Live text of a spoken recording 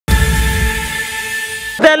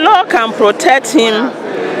The law can protect him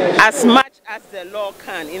as much as the law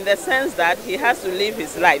can, in the sense that he has to live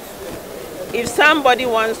his life. If somebody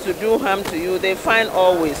wants to do harm to you, they find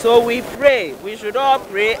all ways. So we pray, we should all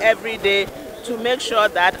pray every day to make sure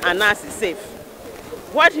that Anas is safe.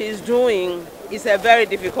 What he's doing is a very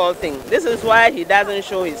difficult thing. This is why he doesn't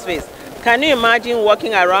show his face. Can you imagine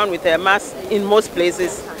walking around with a mask in most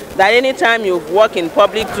places? That anytime you walk in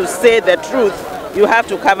public to say the truth, you have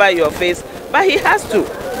to cover your face. But he has to.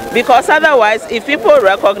 Because otherwise, if people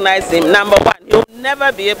recognize him, number one, he'll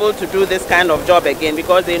never be able to do this kind of job again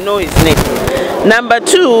because they know his name. Number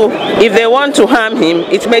two, if they want to harm him,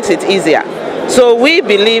 it makes it easier. So we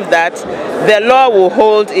believe that the law will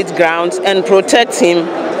hold its ground and protect him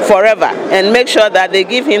forever and make sure that they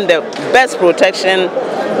give him the best protection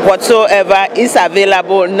whatsoever is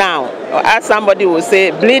available now. Or as somebody will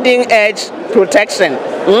say, bleeding edge protection,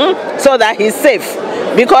 so that he's safe.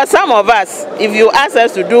 Because some of us, if you ask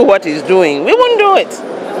us to do what he's doing, we won't do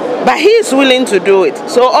it. But he is willing to do it.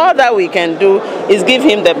 So all that we can do is give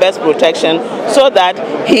him the best protection so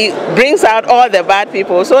that he brings out all the bad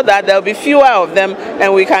people so that there will be fewer of them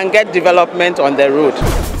and we can get development on the road.